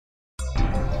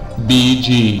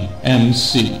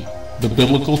Bgmc. The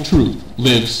biblical truth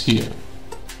lives here.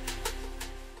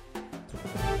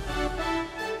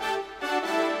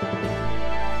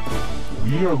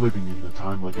 We are living in a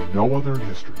time like no other in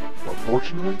history, but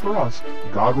fortunately for us,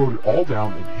 God wrote it all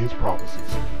down in His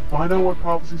prophecies. Find out what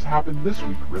prophecies happened this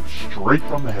week ripped straight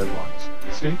from the headlines.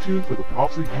 Stay tuned for the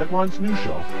Prophecy Headlines News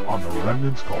Show on the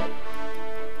Remnant's Call.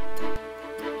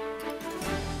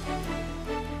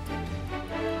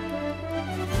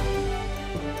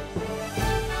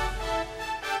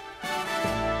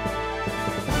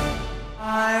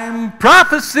 I'm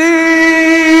Prophecy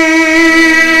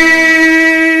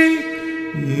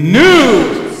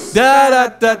News. Da da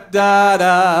da da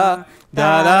da.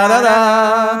 Da, da, da,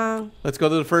 da. Let's go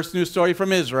to the first news story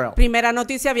from Israel. Primera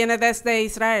noticia viene desde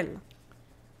Israel.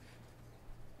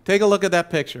 Take a look at that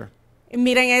picture.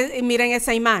 Miren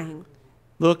esa imagen.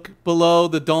 Look below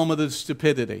the dome of the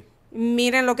stupidity.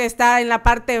 Miren lo que está en la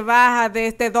parte baja de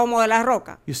este domo de la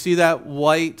roca. You see that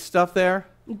white stuff there?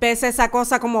 ¿Ves esa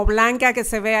cosa como blanca que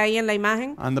se ve ahí en la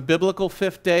imagen? On the biblical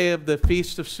fifth day of the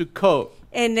feast of Sukkot.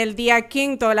 En el día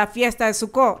quinto de la fiesta de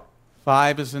Sukkot.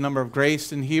 5 is the number of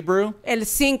grace in Hebrew. El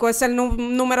 5 es el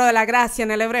número de la gracia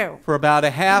en el hebreo. For about a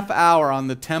half hour on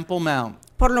the Temple Mount.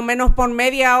 Por lo menos por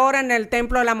media hora en el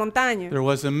templo de la montaña. There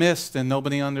was a mist and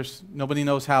nobody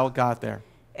knows how it got there.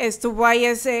 Estuvo ahí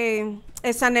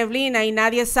esa neblina y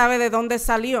nadie sabe de dónde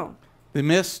salió. The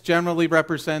mist generally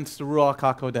represents the Ruach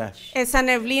HaKodesh. Esa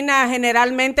neblina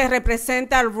generalmente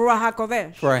representa el Ruach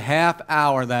HaKodesh. For a half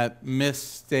hour that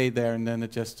mist stayed there and then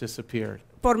it just disappeared.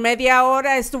 Por media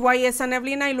hora estuvo ahí esa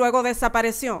neblina y luego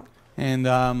desapareció. And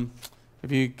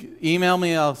if you email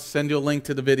me, I'll send you a link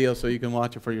to the video so you can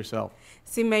watch it for yourself.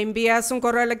 Si me envías un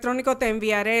correo electrónico, te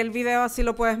enviaré el video, así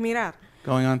lo puedes mirar.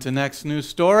 Going on to next news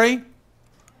story.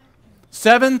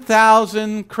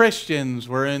 7,000 Christians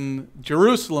were in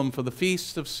Jerusalem for the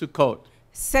feast of Sukkot.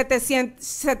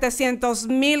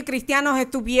 700,000 cristianos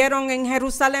estuvieron en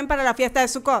Jerusalén para la fiesta de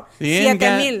Sukkot.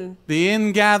 7,000. The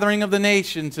ingathering of the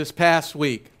nations this past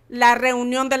week. La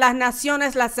reunión de las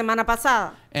naciones la semana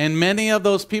pasada. And many of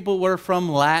those people were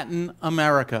from Latin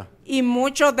America. Y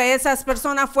muchos de esas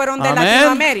personas fueron de Amen.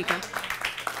 Latinoamérica.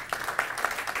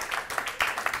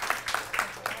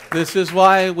 This is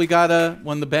why we gotta,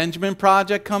 when the Benjamin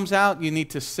Project comes out, you need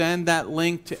to send that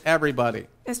link to everybody.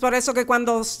 Es por eso que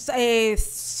cuando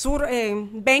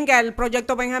venga el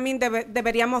proyecto Benjamín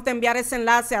deberíamos de enviar ese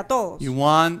enlace a todos. You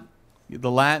want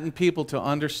the Latin people to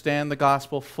understand the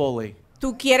gospel fully.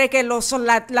 Tú quieres que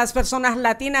las personas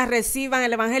latinas reciban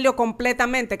el evangelio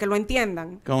completamente, que lo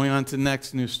entiendan. Going on to the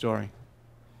next news story.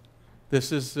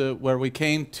 This is where we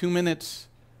came 2 minutes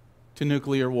to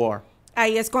nuclear war.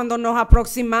 Ahí es cuando nos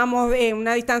aproximamos en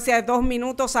una distancia de 2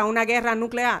 minutos a una guerra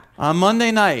nuclear. On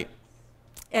Monday night,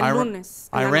 El lunes.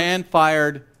 Iran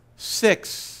fired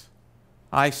 6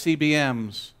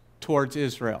 ICBMs towards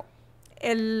Israel.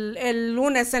 El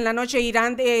lunes en la noche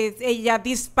Irán ella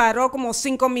disparó como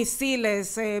 5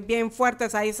 misiles bien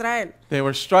fuertes a Israel. They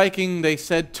were striking, they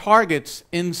said, targets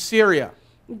in Syria.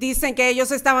 Dicen que ellos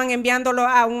estaban enviándolo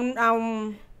a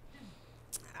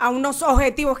unos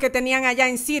objetivos que tenían allá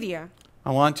en Siria. I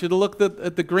want you to look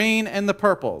at the green and the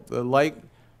purple,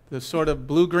 the sort of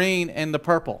blue-green and the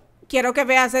purple. Quiero que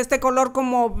veas este color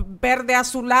como verde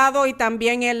azulado y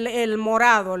también el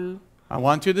morado. I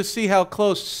want you to see how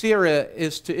close Syria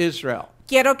is to Israel.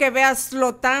 Quiero que veas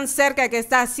lo tan cerca que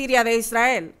está Siria de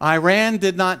Israel. Iran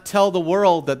did not tell the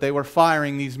world that they were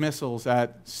firing these missiles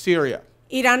at Syria.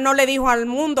 Irán no le dijo al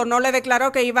mundo, no le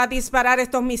declaró que iba a disparar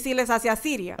estos misiles hacia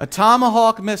Siria. A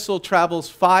Tomahawk missile travels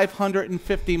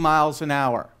 550 miles an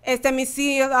hour. Este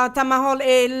misil Tomahawk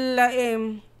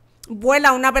vuela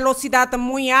a una velocidad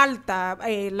muy alta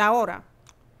la hora.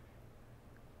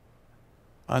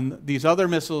 And these other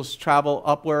missiles travel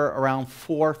upward around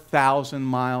 4,000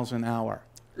 miles an hour.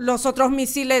 Los otros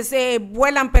misiles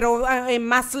vuelan pero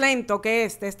más lento que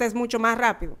este. Este es mucho más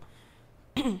rápido.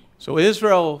 So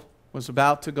Israel was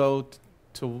about to go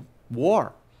to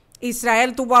war.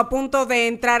 Israel tuvo a punto de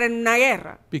entrar en una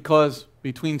guerra. Because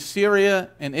between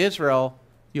Syria and Israel,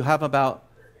 you have about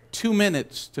 2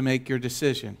 minutes to make your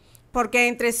decision. Porque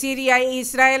entre Siria e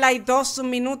Israel hay 2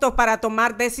 minutos para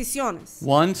tomar decisiones.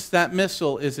 Once that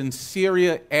missile is in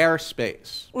Syria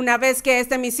airspace, Una vez que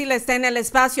este misil esté en el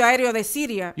espacio aéreo de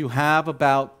Siria, you have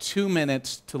about 2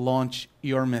 minutes to launch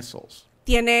your missiles.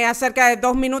 tiene acerca de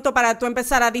 2 minutos para tú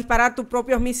empezar a disparar tus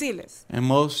propios misiles. And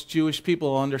most Jewish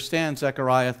people understand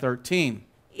Zechariah 13.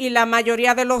 Y la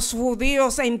mayoría de los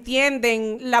judíos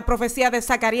entienden la profecía de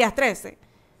Zacarías 13.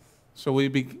 So we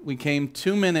came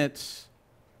 2 minutes,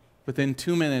 within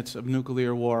 2 minutes of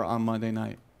nuclear war on Monday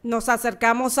night. Nos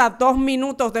acercamos a 2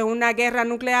 minutos de una guerra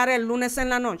nuclear el lunes en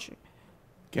la noche.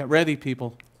 Get ready,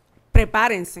 people.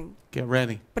 Prepárense, Get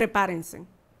ready. prepárense.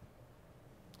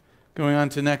 Going on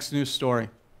to the next news story.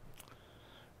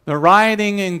 They're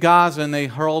rioting in Gaza and they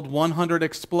hurled 100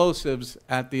 explosives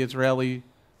at the Israeli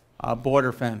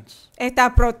border fence.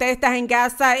 Estas protestas en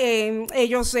Gaza,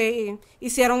 ellos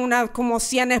hicieron como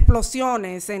 100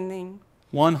 explosiones en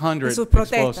 100 sus explosives.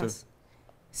 protestas.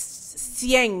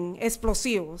 100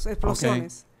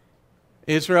 explosiones.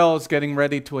 Israel is getting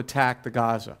ready to attack the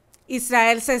Gaza.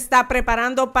 Israel se está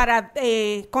preparando para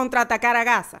contraatacar a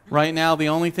Gaza. Right now, the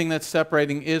only thing that's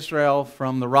separating Israel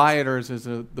from the rioters is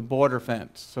the border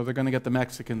fence. So they're going to get the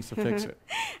Mexicans to fix it.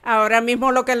 Ahora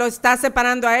mismo lo que lo está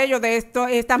separando a ellos de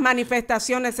estas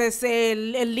manifestaciones es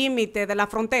el límite de la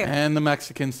frontera. And the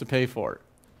Mexicans to pay for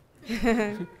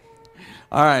it.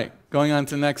 All right, going on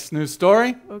to the next news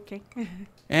story. Okay.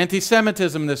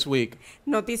 Anti-Semitism this week.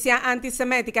 Noticia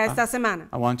antisemética esta semana.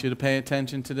 I want you to pay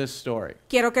attention to this story.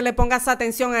 Quiero que le pongas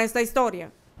atención a esta historia.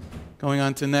 Going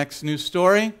on to the next news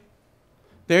story.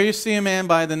 There you see a man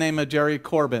by the name of Jerry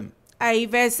Corbyn. Ahí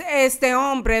ves este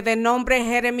hombre de nombre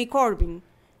Jeremy Corbyn.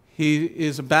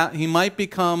 He might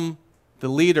become the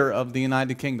leader of the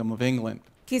United Kingdom of England.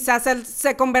 Quizás él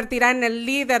se convertirá en el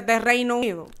líder del Reino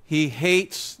Unido. He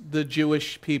hates the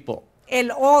Jewish people.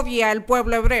 Él odia al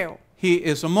pueblo hebreo. He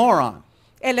is a moron.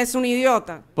 Él es un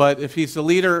idiota. But if he's the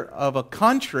leader of a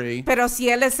country, Pero si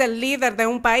él es el líder de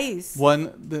un país,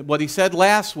 what he said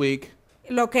last week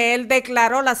lo que él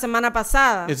declaró la semana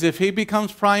pasada is if he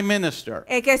becomes prime minister,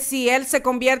 es que si él se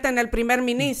convierte en el primer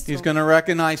ministro, he's going to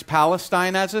recognize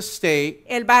Palestine as a state,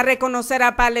 él va a reconocer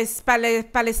a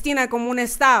Palestina como un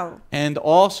estado. and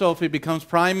also if he becomes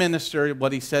prime minister,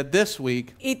 what he said this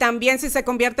week, Y también si se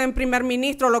convierte en primer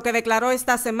ministro, lo que declaró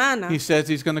esta semana, he says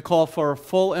he's going to call for a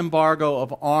full embargo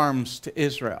of arms to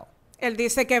Israel. él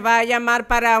dice que va a llamar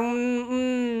para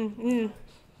un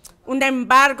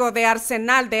embargo de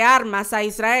arsenal de armas a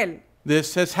Israel.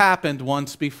 This has happened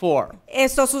once before.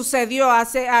 Eso sucedió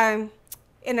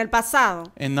en el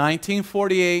pasado. In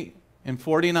 1948 and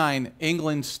 49,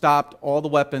 England stopped all the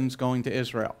weapons going to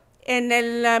Israel. En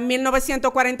el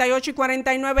 1948 y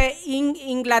 49,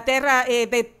 Inglaterra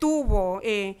detuvo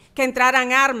que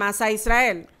entraran armas a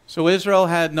Israel. So Israel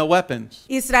had no weapons,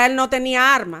 Israel no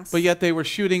tenía armas, but yet they were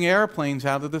shooting airplanes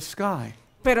out of the sky.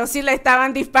 pero sí le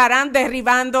estaban disparando,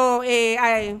 derribando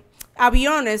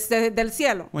aviones del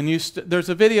cielo. There's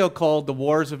a video called The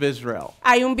Wars of Israel.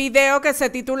 Hay un video que se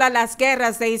titula Las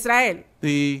guerras de Israel.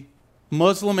 The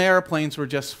Muslim airplanes were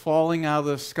just falling out of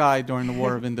the sky during the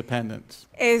War of Independence.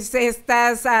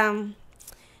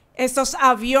 Estos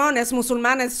aviones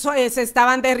musulmanes se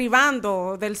estaban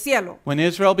derribando del cielo. When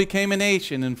Israel became a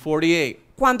nation in 48,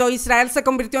 Cuando Israel se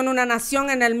convirtió en una nación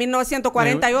en el they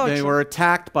 1948, were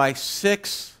attacked by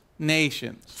 6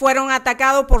 nations, fueron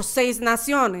atacados por 6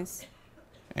 naciones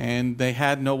and they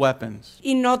had no weapons.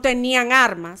 y no tenían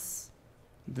armas.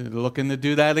 They're looking to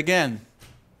do that again.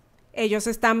 Ellos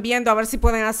están viendo a ver si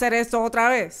pueden hacer esto otra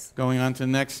vez. Going on to the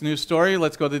next news story,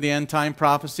 let's go to the end time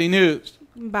prophecy news.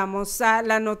 Vamos a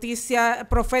la noticia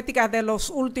profética de los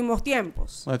últimos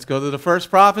tiempos. Let's go to the first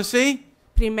prophecy.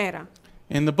 Primera,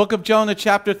 In the book of Jonah,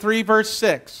 chapter 3, verse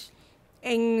 6.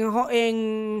 en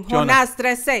Jonah. Jonás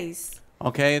 3:6.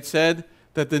 Okay, it said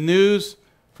that the news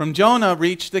from Jonah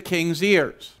reached the king's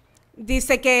ears.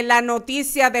 Dice que la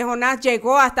noticia de Jonás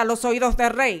llegó hasta los oídos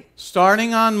del rey.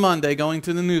 Starting on Monday, going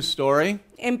to the news story,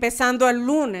 Empezando el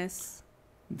lunes,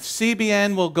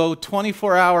 CBN will go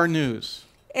 24-hour news.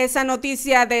 esa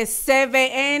noticia de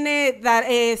CBN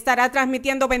estará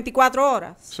transmitiendo 24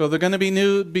 horas. So they're going to be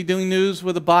doing news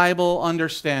with a Bible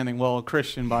understanding, well, a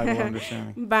Christian Bible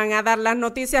understanding. Van a dar las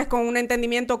noticias con un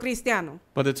entendimiento cristiano.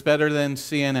 But it's better than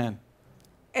CNN.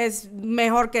 Es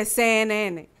mejor que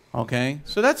CNN. Okay,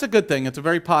 so that's a good thing. It's a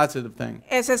very positive thing.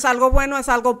 Eso es algo bueno, es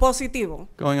algo positivo.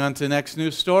 Going on to the next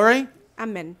news story.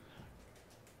 Amén.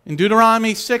 In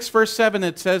Deuteronomy 6, verse 7,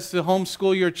 it says to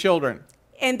homeschool your children.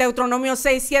 En Deuteronomio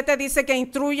 6:7 dice que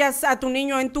instruyas a tu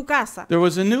niño en tu casa. There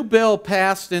was a new bill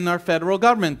passed in our federal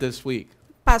government this week.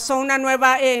 Pasaron una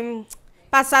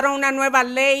nueva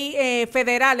ley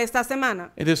federal esta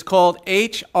semana. It is called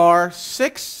H.R.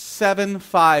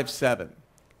 6757.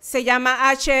 Se llama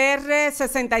HR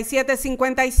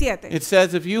 6757. It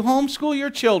says if you homeschool your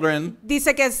children,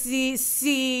 Dice que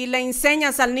si le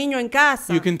enseñas al niño en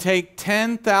casa, you can take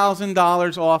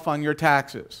 $10,000 off on your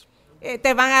taxes.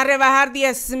 te van a rebajar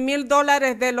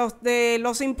 $10,000 de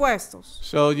los impuestos.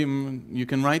 So you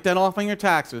can write that off on your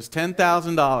taxes,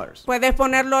 $10,000. Puedes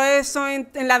ponerlo eso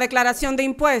en la declaración de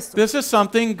impuestos. This is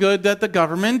something good that the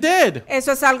government did.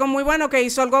 Eso es algo muy bueno que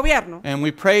hizo el gobierno. And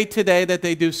we pray today that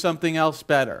they do something else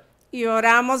better. Y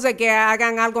oramos de que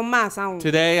hagan algo más aún.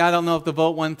 Today, I don't know if the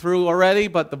vote went through already,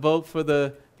 but the vote for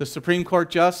the Supreme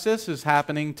Court Justice is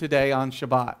happening today on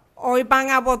Shabbat. Hoy van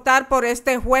a votar por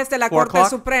este juez de la 4 Corte o'clock?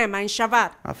 Suprema en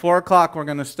Shabbat. At 4 o'clock, we're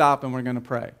going to stop and we're going to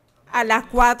pray. A las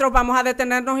 4 vamos a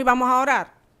detenernos y vamos a orar.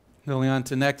 Going on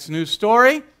to next news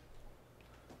story.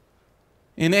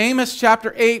 In Amos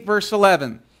chapter 8, verse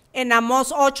 11, En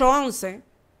Amós 8:11,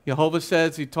 Jehovah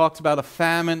says he talks about a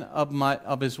famine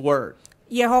of his word.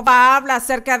 Jehová habla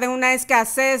acerca de una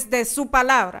escasez de su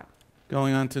palabra.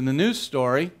 Going on to the news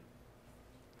story.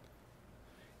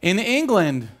 In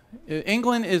England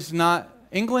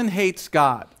hates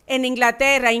God. En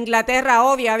Inglaterra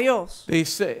odia a Dios. They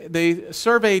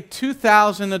surveyed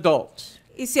 2,000 adults.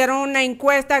 Hicieron una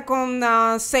encuesta con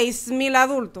 6,000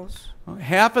 adultos.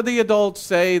 Half of the adults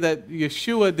say that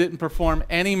Yeshua didn't perform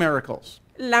any miracles.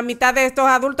 La mitad de estos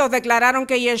adultos declararon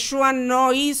que Yeshua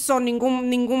no hizo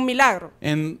ningún milagro.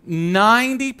 And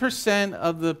 90%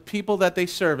 of the people that they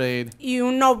surveyed Y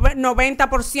un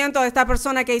 90% de estas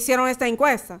personas que hicieron esta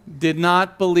encuesta, did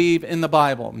not believe in the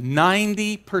Bible.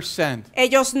 90%.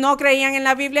 ellos no creían en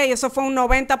la Biblia y eso fue un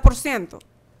 90%.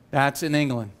 That's in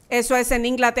England. Eso es en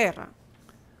Inglaterra.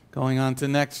 Going on to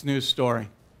the next news story.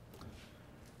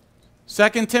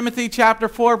 2 Timothy chapter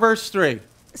 4, verse 3.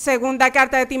 Segunda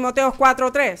carta de Timoteo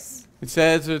 4:3. It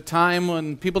says a time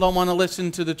when people don't want to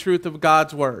listen to the truth of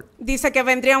God's word. Dice que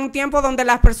vendría un tiempo donde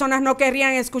las personas no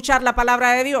querrían escuchar la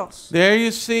palabra de Dios. There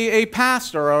you see a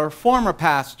pastor or a former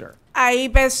pastor Ahí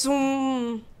ves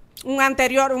un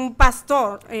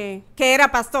pastor, que era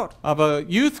pastor, of a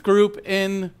youth group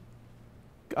in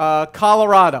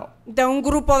Colorado. de un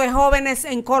grupo de jóvenes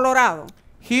en Colorado.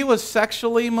 He was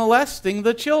sexually molesting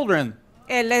the children.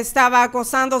 Él estaba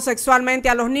acosando sexualmente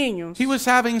a los niños. He was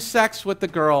having sex with the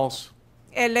girls.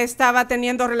 Él estaba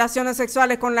teniendo relaciones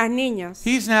sexuales con las niñas.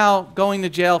 He's now going to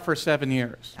jail for 7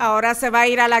 years. Ahora se va a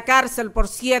ir a la cárcel por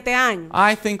 7 años.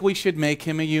 I think we should make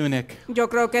him a eunuch. Yo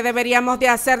creo que deberíamos de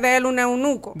hacer de él un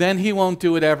eunuco. Then he won't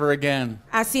do it ever again.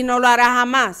 Así no lo hará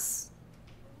jamás.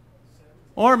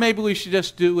 Or maybe we should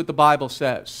just do what the Bible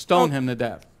says. Stone him to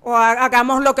death. O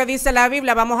hagamos lo que dice la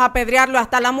Biblia, vamos a apedrearlo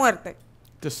hasta la muerte.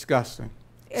 Disgusting.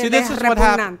 See, Él es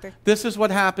repugnante. this is what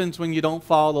happens when you don't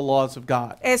follow the laws of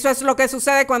God. Eso es lo que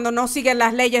sucede cuando no siguen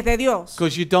las leyes de Dios.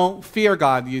 Because you don't fear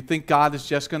God. You think God is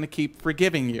just going to keep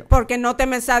forgiving you. Porque no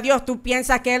temes a Dios, tú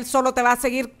piensas que Él solo te va a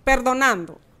seguir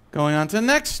perdonando. Going on to the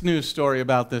next news story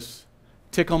about this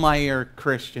tickle my ear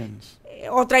Christians.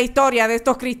 Otra historia de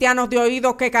estos cristianos de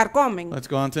oídos que carcomen. Let's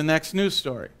go on to the next news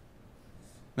story.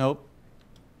 Nope.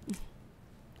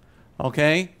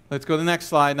 Okay, let's go to the next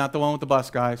slide, not the one with the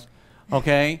bus, guys.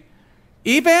 Okay.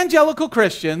 Evangelical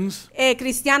Christians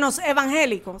Cristianos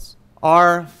evangélicos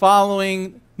are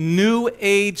following New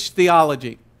Age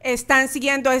theology. están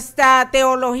siguiendo esta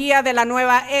teología de la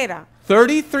nueva era.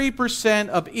 33%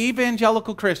 of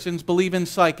evangelical Christians believe in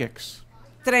psychics.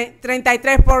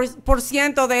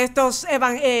 33% de estos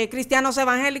cristianos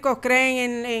evangélicos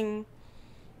creen en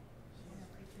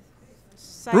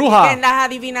Bruja. en las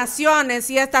adivinaciones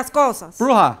y estas cosas.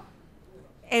 Bruja.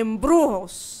 En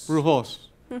brujos Brujos.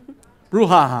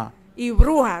 Brujaha. y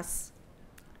brujas.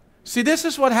 See, this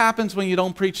is what happens when you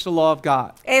don't preach the law of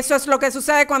God. Eso es lo que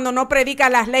sucede cuando no predicas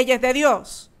las leyes de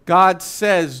Dios. God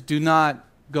says, do not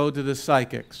go to the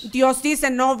psychics. Dios dice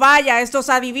no vaya a estos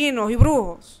adivinos y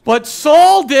brujos. But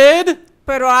Saul did,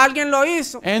 Pero alguien lo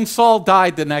hizo and Saul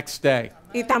died the next day.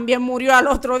 y también murió al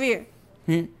otro día.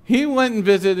 He went and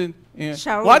visited.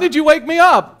 Shaul. Why did you wake me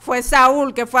up? Fue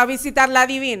Saúl que fue a visitar la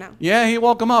divina. Yeah, he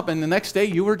woke him up, and the next day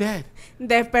you were dead.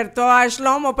 Despertó a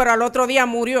Shlomo, pero al otro día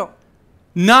murió.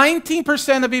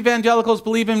 19% of evangelicals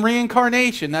believe in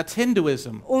reincarnation. That's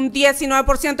Hinduism. Un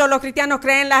 19% de los cristianos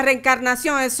creen en la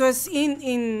reencarnación. Eso es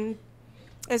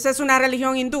esa es una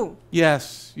religión hindú.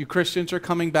 Yes, you Christians are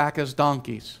coming back as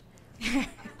donkeys.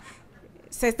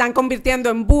 Se están convirtiendo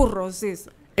en burros.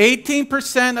 Dice.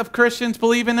 18% of Christians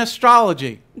believe in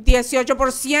astrology.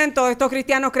 18% de estos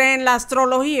cristianos creen en la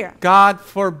astrología. God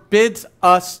forbids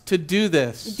us to do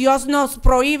this. Dios nos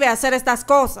prohíbe hacer estas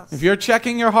cosas. If you're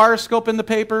checking your horoscope in the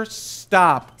paper,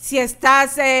 stop. Si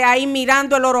estás ahí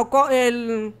mirando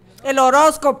el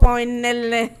horóscopo en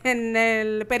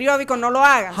el periódico, no lo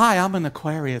hagas. Hi, I'm an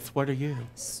Aquarius. What are you?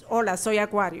 Hola, soy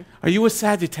Acuario. Are you a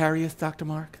Sagittarius, Dr.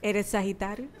 Mark? ¿Eres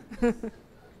Sagitario?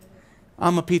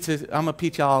 I'm a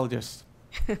peachologist.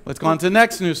 Let's go on to the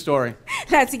next news story.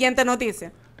 La siguiente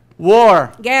noticia.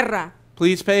 War. Guerra.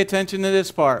 Please pay attention to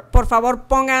this part. Por favor,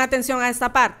 pongan atención a esta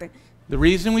parte. The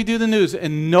reason we do the news,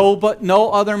 and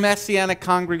no other Messianic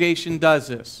congregation does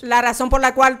this. La razón por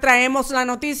la cual traemos la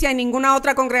noticia y ninguna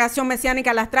otra congregación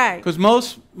mesiánica las trae. Because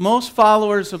most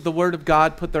followers of the Word of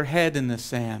God put their head in the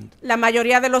sand. La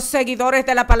mayoría de los seguidores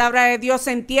de la palabra de Dios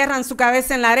entierran su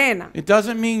cabeza en la arena. It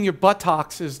doesn't mean your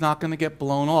buttocks is not going to get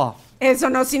blown off. Eso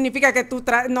no significa que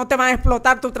no te van a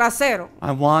explotar tu trasero.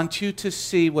 I want you to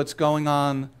see what's going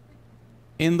on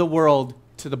in the world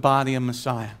to the body of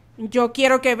Messiah. Yo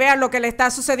quiero que vean lo que le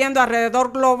está sucediendo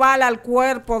alrededor global al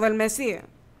cuerpo del Mesías.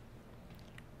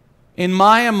 In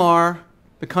Myanmar,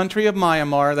 the country of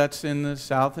Myanmar, that's in the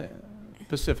South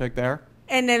Pacific there,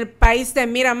 En el país de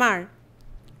Myanmar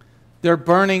they're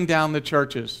burning down the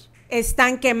churches.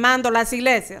 están quemando las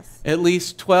iglesias. At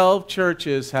least 12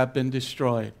 churches have been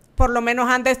destroyed. Por lo menos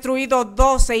han destruido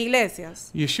 12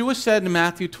 iglesias. Yeshua said in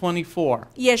Matthew 24,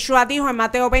 Yeshua dijo en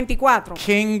Mateo 24,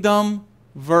 kingdom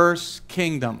versus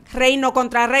kingdom. reino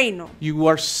contra reino. You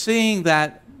are seeing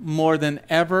that more than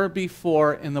ever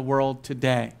before in the world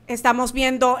today. Estamos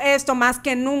viendo esto más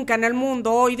que nunca en el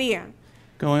mundo hoy día.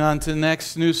 Going on to the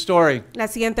next news story. La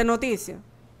siguiente noticia.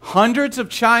 Hundreds of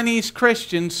Chinese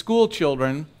Christian school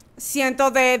children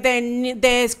Cientos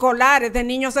de escolares, de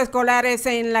niños escolares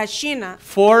en la China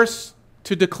forced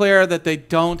to declare that they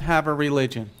don't have a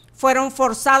religion. fueron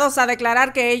forzados a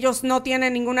declarar que ellos no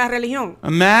tienen ninguna religión.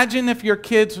 Imagine if your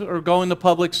kids are going to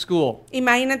public school.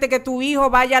 Imagínate que tu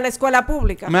hijo vaya a la escuela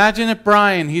pública. Imagine if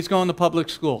Brian, he's going to public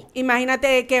school.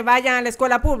 Imagínate que vayan a la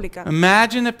escuela pública.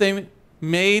 Imagine if they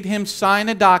made him sign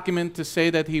a document to say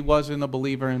that he wasn't a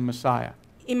believer in Messiah.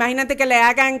 Imagínate que le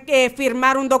hagan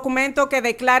firmar un documento que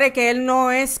declare que él no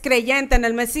es creyente en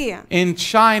el Mesías. In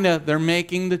China, they're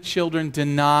making the children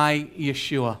deny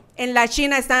Yeshua. En la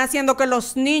China están haciendo que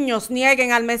los niños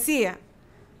nieguen al Mesías.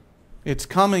 It's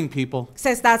coming, people.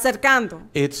 Se está acercando.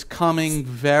 It's coming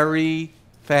very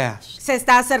fast. Se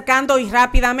está acercando y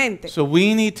rápidamente. So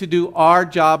we need to do our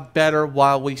job better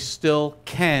while we still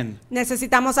can.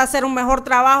 Necesitamos hacer un mejor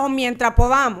trabajo mientras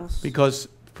podamos. Because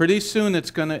pretty soon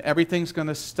everything's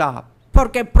gonna stop.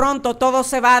 Porque pronto todo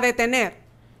se va a detener.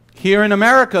 Here in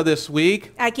America this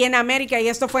week, Aquí en América, y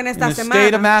esto fue en in esta the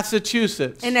state of semana,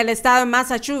 Massachusetts, en el estado de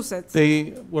Massachusetts,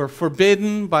 they were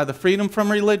forbidden by the Freedom from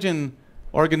Religion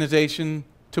organization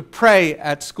to pray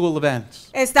at school events.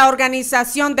 esta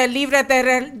organización de libres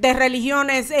de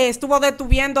religiones estuvo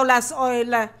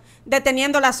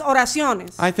deteniendo las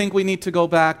oraciones. I think we need to go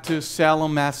back to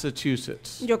Salem,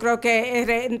 Massachusetts. Yo creo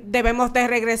que debemos de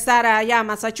regresar allá a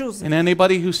Massachusetts. And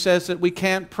anybody who says that we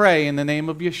can't pray in the name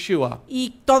of Yeshua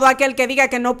Y todo aquel que diga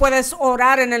que no puedes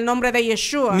orar en el nombre de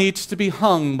Yeshua needs to be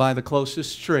hung by the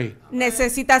closest tree.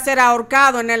 necesita ser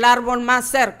ahorcado en el árbol más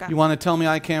cerca. You want to tell me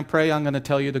I can't pray? I'm going to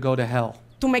tell you to go to hell.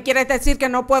 Tú me quieres decir que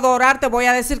no puedo orar, te voy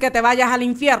a decir que te vayas al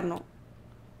infierno.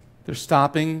 They're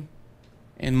stopping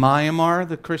in Myanmar,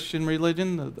 the Christian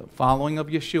religion, the following of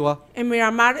Yeshua. En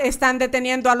Myanmar están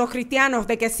deteniendo a los cristianos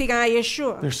de que sigan a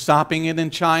Yeshua. They're stopping it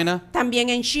in China, También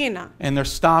en China and they're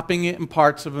stopping it in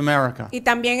parts of America. y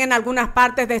también en algunas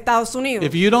partes de Estados Unidos.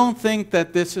 If you don't think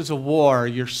that this is a war,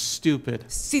 you're stupid.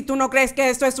 Si tú no crees que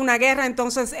esto es una guerra,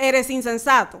 entonces eres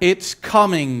insensato. It's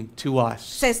coming to us.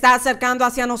 Se está acercando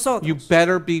hacia nosotros. You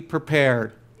better be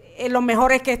prepared. Lo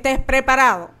mejor es que estés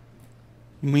preparado.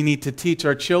 We need to teach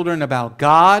our children about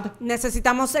God.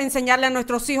 Necesitamos enseñarle a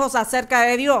nuestros hijos acerca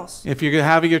de Dios. If you're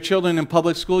having your children in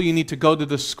public school, you need to go to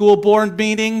the school board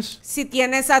meetings. Si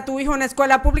tienes a tu hijo en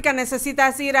escuela pública,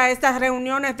 necesitas ir a estas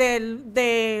reuniones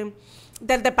del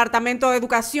Departamento de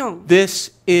Educación.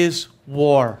 This is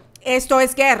war. Esto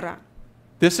es guerra.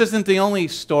 This isn't the only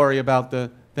story about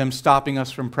them stopping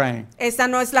us from praying. Esta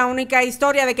no es la única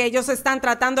historia de que ellos están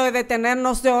tratando de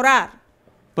detenernos de orar.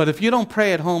 But if you don't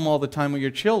pray at home all the time with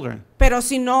your children, Pero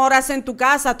si no oras en tu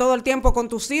casa todo el tiempo con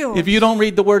tus hijos, if you don't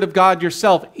read the Word of God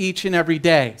yourself each and every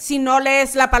day, si no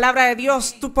lees la palabra de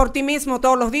Dios tú por ti mismo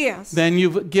todos los días, then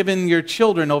you've given your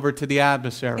children over to the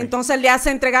adversary. entonces le has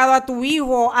entregado a tu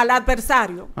hijo al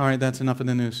adversario. All right, that's enough of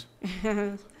the news.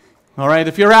 All right,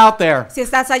 if you're out there, Si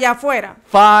estás allá afuera,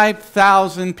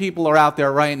 5,000 people are out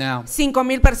there right now.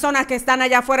 5,000 personas que están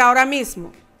allá afuera ahora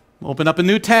mismo. Open up a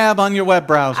new tab on your web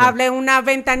browser Hable una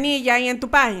ventanilla ahí en tu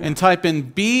página and type in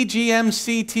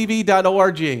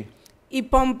bgmctv.org. y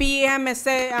pon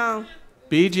BGMC,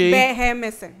 BG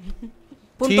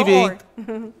BGMC.org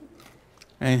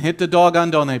and hit the doggone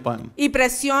donate button. y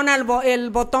presiona el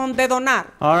botón de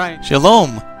donar. All right.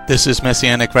 Shalom, this is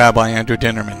Messianic Rabbi Andrew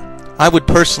Dinnerman. I would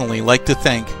personally like to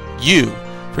thank you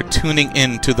for tuning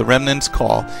in to the Remnant's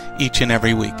Call each and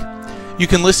every week. You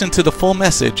can listen to the full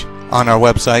message on our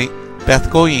website,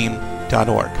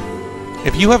 bethgoyim.org.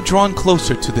 If you have drawn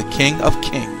closer to the King of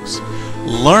Kings,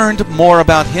 learned more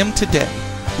about Him today,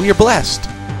 we are blessed.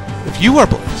 If you are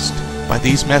blessed by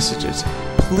these messages,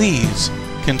 please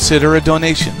consider a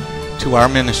donation to our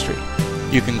ministry.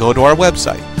 You can go to our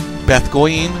website,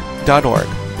 bethgoyim.org.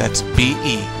 That's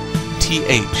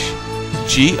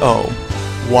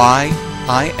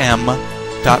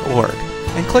BETHGOYIM.org,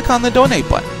 and click on the donate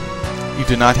button. You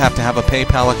do not have to have a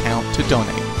PayPal account to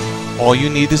donate. All you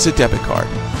need is a debit card.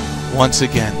 Once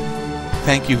again,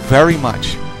 thank you very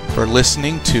much for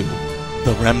listening to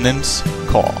The Remnant's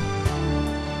Call.